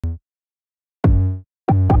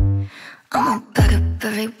I'm a bug up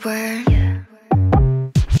every word.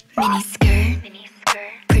 Mini skirt,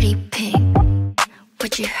 pretty pink.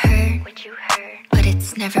 What you heard, but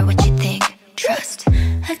it's never what you think. Trust.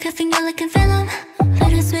 I could think you like a venom,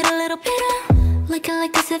 little sweet, a little bitter. Like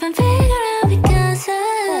a seven figure because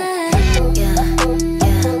I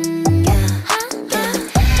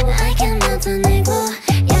can melt an igloo,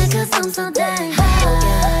 yeah, cause I'm so damn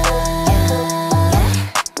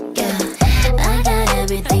I got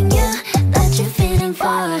everything, yeah, that you're feeling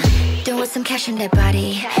for. Throwing some cash in that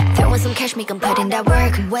body, throwing some cash, make 'em put in that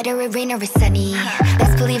work. Whether it rain or it's sunny,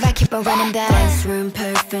 best believe I keep on running back. Bathroom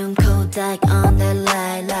perfume, Kodak on the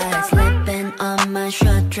light, slipping on my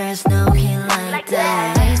short dress, no he like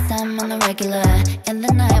that. FaceTime on the regular, in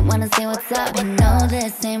the night wanna see what's up. You know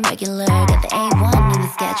this ain't regular, got the A1 in the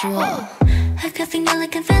schedule. I could think you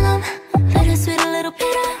like a venom, little sweet, a little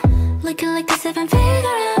bitter. Looking like a seven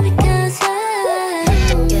figure because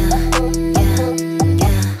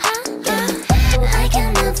I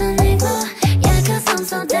can melt an igloo, yeah, cause I'm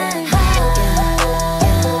so damn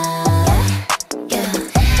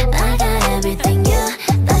I got everything, yeah,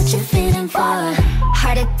 that you're feeling for.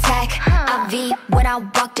 Heart attack, IV when I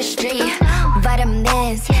walk the street.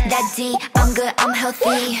 Vitamins, that D, I'm good, I'm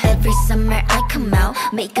healthy. Every summer I come out,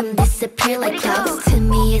 make 'em disappear like clouds. To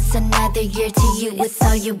me it's another year, to you it's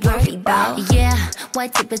all you worry about. Yeah, why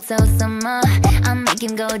tip it so summer? I make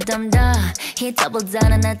him go dumb. He doubled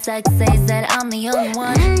down on that text, says that I'm the only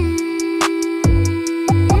one.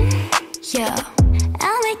 Yeah,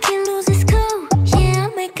 I'll make him lose his cool, yeah,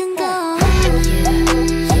 I'll make him go.